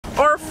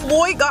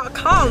flight got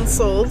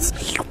canceled,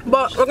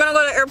 but we're gonna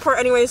go to the airport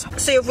anyways,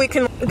 see if we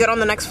can get on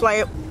the next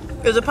flight.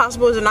 Is it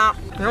possible, is it not?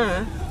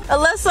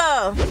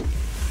 Alyssa,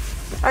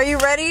 are you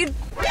ready?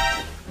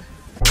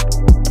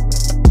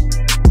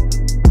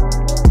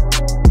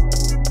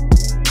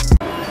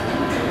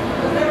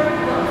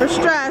 We're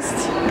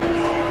stressed.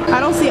 I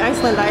don't see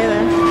Iceland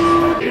either.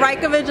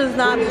 Reykjavik is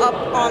not up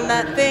on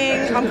that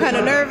thing. I'm kind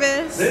of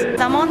nervous.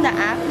 I'm on the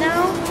app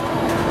now,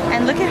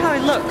 and look at how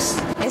it looks.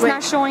 It's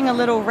not showing a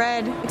little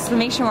red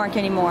exclamation mark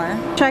anymore.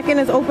 Check-in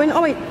is open.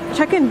 Oh wait,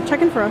 check-in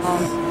for us.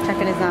 Oh,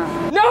 check-in is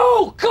not.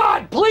 No!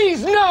 God,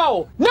 please,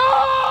 no!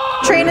 No!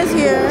 Train is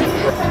here.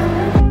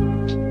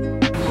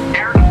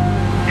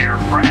 Air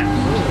France,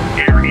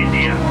 Air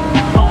India,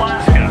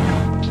 Alaska.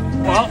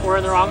 Well, we're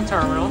in the wrong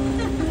terminal,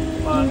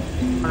 but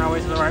we're on our way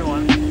to the right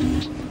one.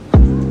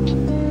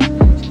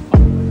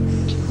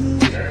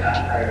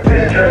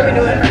 What are we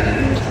doing?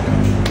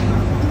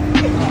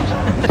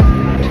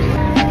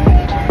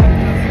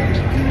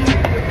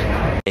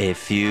 A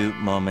few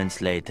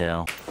moments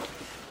later.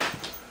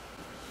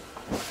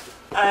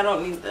 I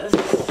don't need this.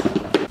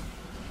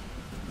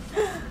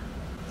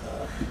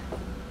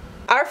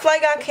 Our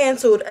flight got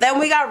canceled. Then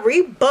we got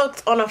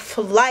rebooked on a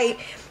flight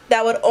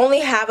that would only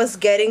have us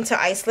getting to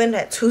Iceland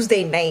at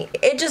Tuesday night.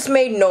 It just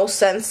made no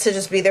sense to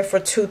just be there for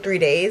 2-3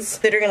 days,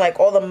 considering like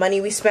all the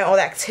money we spent, all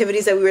the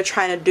activities that we were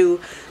trying to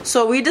do.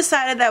 So we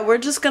decided that we're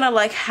just gonna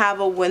like have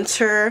a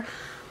winter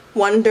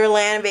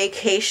wonderland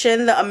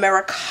vacation, the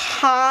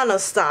Americana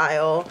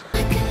style.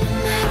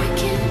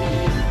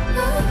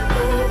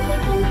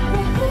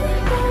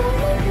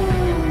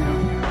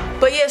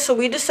 But yeah, so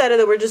we decided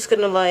that we're just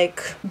gonna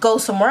like go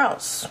somewhere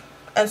else.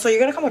 And so you're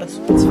gonna come with us.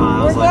 It's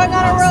fine. We're going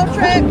on a road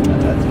trip.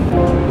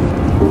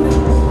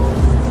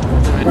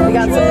 We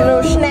got some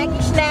little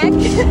snacky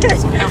snacks.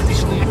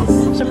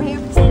 Some here.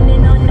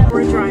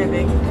 We're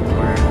driving.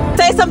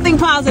 Say something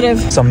positive.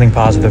 Something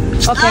positive.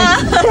 Okay.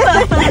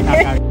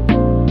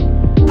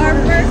 Our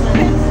first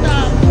pit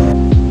stop.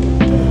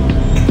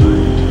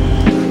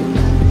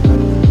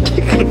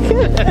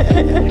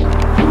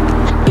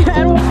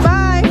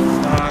 Bye.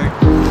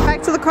 Back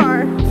to the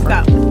car.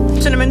 Got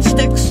cinnamon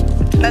sticks.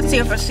 Let's see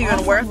if it's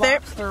even worth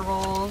it.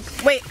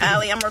 Wait,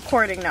 Allie, I'm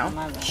recording now.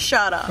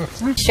 Shut up.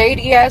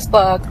 Shady ass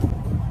bug.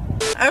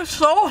 It's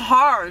so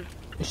hard.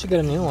 You should get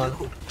a new one.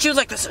 She was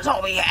like, "This is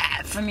all we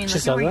have." I mean, She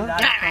said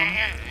that?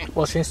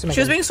 Well, she needs to make. She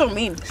was being so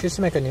mean. She needs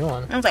to make a new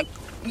one. I was like,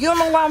 "You don't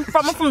know where I'm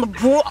from. I'm from the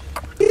Bronx."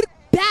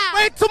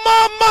 Wait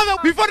tomorrow, mother.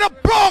 We from the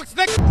Bronx.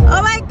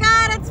 Oh my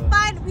God, it's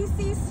fine. We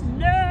see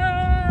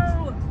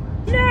snow.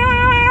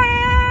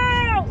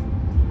 No.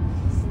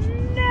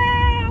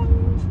 No.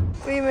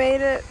 We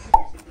made it.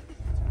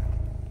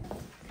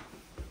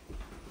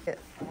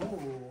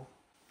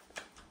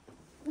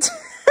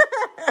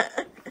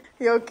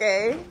 You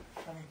okay?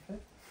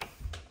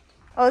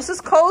 Oh, this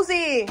is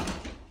cozy.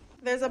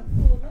 There's a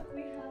Look,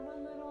 we have a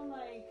little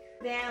like.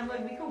 Damn,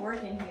 look, we could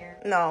work in here.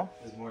 no.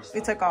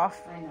 We took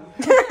off. I know.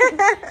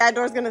 That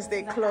door's gonna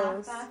stay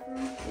closed.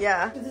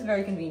 Yeah. This is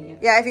very convenient.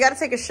 Yeah, if you gotta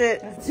take a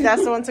shit,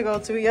 that's the one to go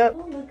to. Yep.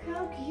 Oh, look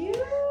how cute.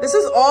 This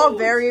is all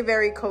very,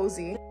 very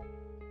cozy.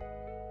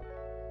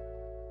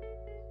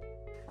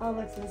 Oh,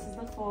 look, so this is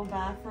the full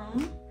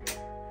bathroom.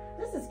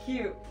 This is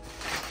cute.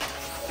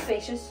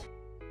 Spacious.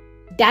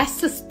 That's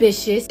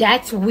suspicious.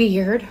 That's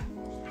weird.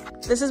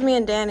 This is me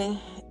and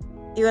Danny.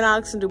 You and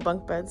Alex can do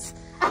bunk beds.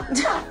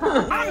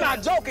 I'm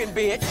not joking,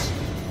 bitch.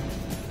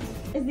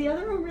 Is the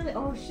other room really?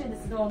 Oh shit,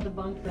 this is all the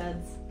bunk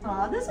beds.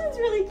 Aw, this one's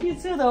really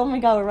cute too though. Oh my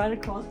God, we're right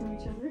across from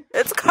each other.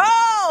 It's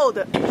cold!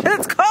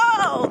 It's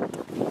cold!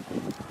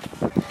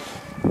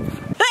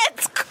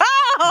 It's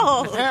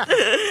cold!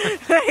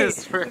 Hey,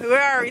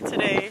 where are we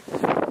today?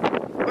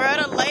 We're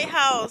at a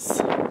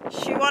lighthouse.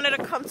 She wanted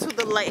to come to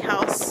the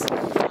lighthouse.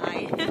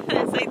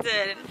 Yes, I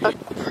did.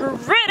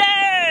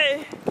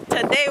 Pretty!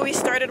 Today we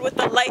started with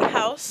the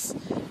lighthouse.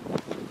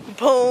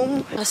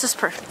 Boom. This is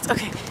perfect.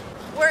 Okay.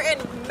 We're in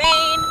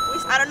Maine.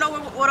 I don't know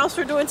what else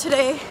we're doing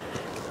today,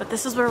 but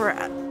this is where we're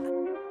at.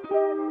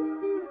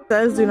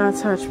 Says do not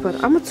touch,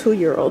 but I'm a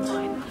 2-year-old.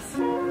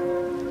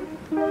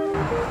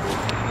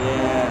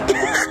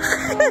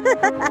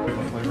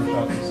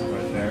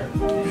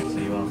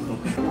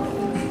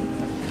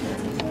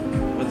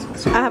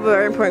 I have a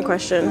very important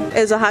question.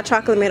 Is a hot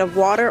chocolate made of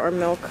water or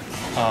milk?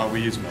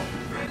 We use milk.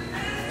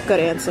 Good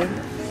answer.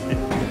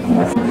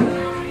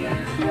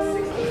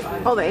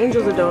 Oh, the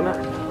angel's a donut.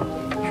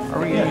 Are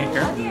we eating it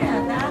here?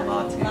 Yeah, that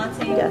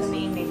latte Yes. with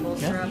Maine maple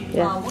syrup.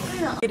 Yeah. What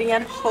kind of? Eating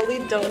at Holy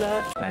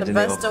Donut, the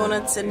best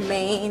donuts in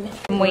Maine.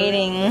 I'm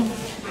waiting.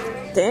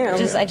 Damn.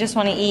 I just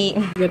want to eat.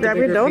 Grab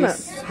your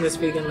donut. This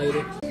vegan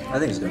lady. I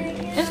think it's good.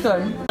 It's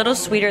good. A little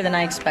sweeter than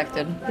I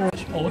expected.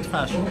 Old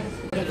fashioned.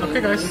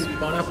 Okay, guys.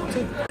 Bon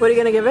appetit. What are you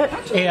gonna give it?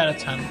 8 out of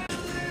 10.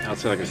 I'll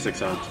say like a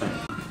 6 out of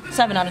 10.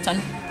 7 out of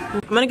 10. I'm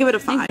gonna give it a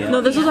 5.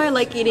 No, this is why I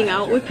like eating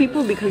out with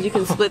people, because you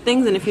can split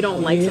things, and if you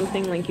don't like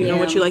something, like you know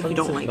what you like, you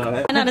don't like.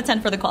 10 out of 10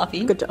 for the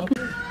coffee. Good job.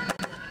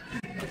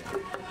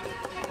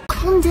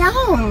 Calm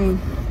down.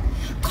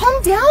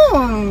 calm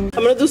down.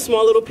 I'm gonna do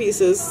small little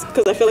pieces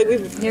because I feel like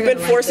we've been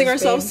forcing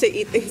ourselves to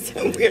eat things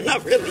that we're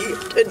not really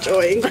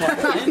enjoying.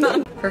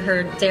 For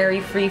her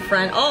dairy-free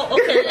friend. Oh,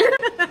 okay.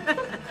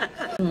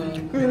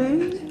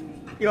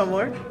 You want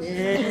more?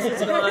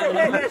 That's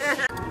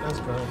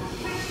good.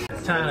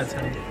 10 out of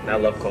 10. I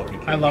love coffee.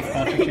 I love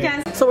coffee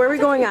cake. So where are we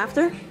going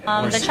after?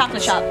 The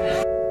chocolate shop.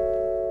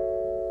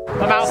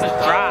 My mouth is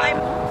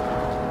dry.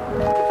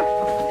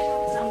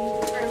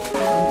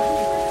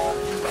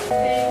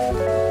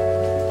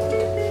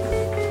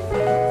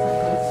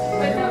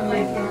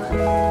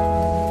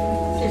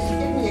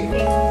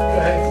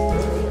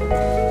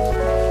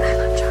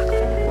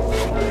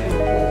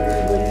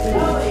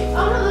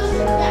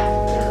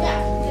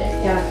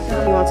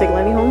 You want to take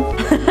Lenny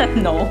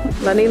home? No.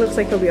 Lenny looks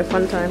like it'll be a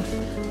fun time.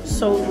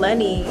 So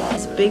Lenny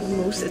is Big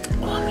Moose. It's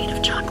all made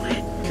of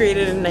chocolate.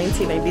 Created in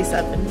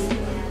 1997.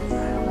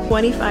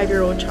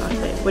 25-year-old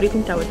chocolate. What do you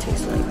think that would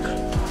taste like?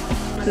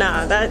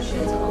 Nah, that,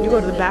 you go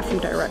to the bathroom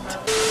direct.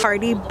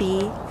 Cardi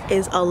B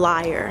is a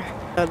liar.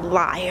 A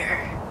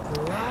liar.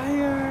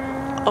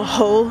 Liar. A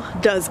hoe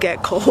does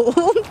get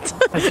cold.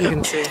 As you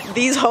can see.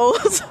 These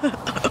hoes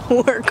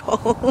were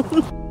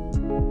cold.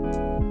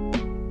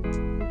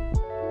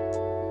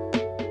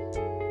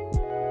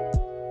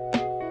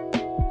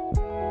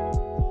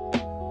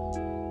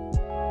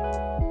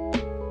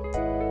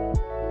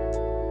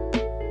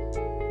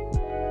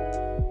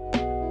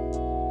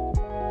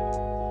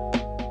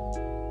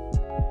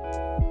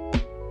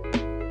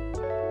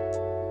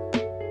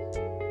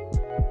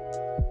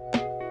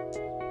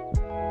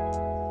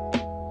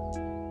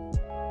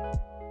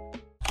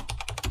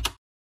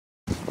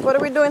 What are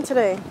we doing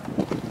today?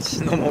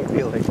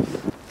 Snowmobiling.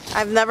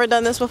 I've never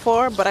done this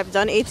before, but I've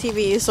done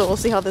ATVs, so we'll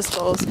see how this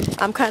goes.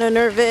 I'm kind of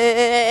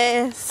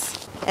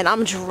nervous, and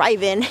I'm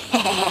driving.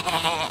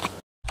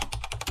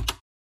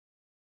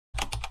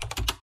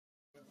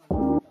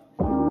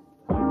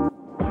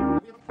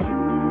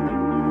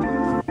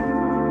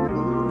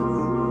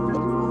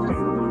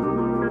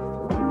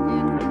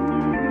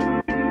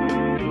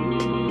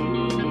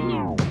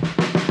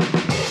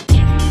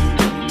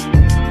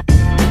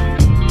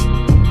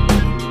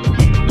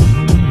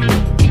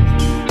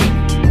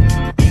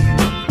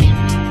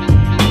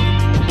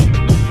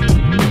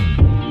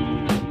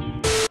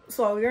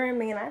 So we're in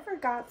Maine. I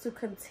forgot to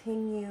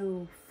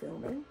continue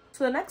filming.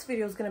 So the next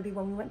video is gonna be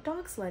when we went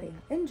dog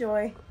sledding.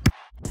 Enjoy.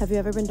 Have you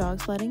ever been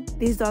dog sledding?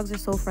 These dogs are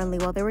so friendly.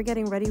 While they were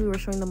getting ready, we were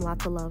showing them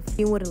lots of love.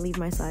 He wouldn't leave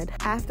my side.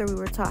 After, we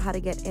were taught how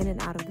to get in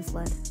and out of the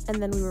sled. And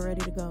then we were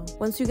ready to go.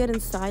 Once you get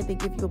inside, they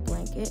give you a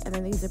blanket and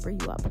then they zipper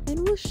you up.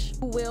 And whoosh,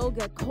 you will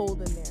get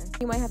cold in there.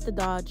 You might have to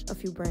dodge a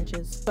few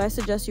branches. So I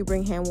suggest you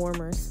bring hand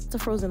warmers. It's a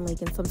frozen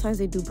lake and sometimes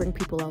they do bring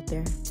people out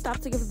there. Stop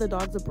to give the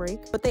dogs a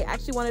break, but they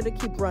actually wanted to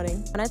keep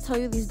running. When I tell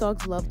you these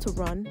dogs love to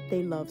run,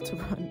 they love to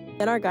run.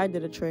 And our guy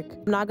did a trick.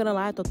 I'm not gonna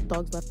lie, I thought the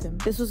dogs left him.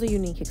 This was a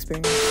unique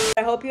experience.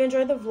 I hope you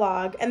enjoyed the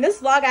vlog. And this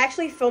vlog, I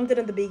actually filmed it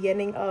in the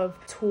beginning of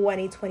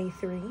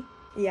 2023.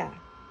 Yeah,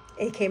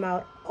 it came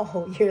out a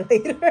whole year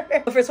later.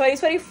 But for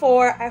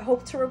 2024, I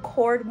hope to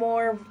record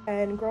more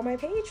and grow my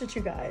page with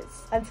you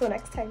guys. Until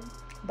next time,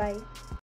 bye.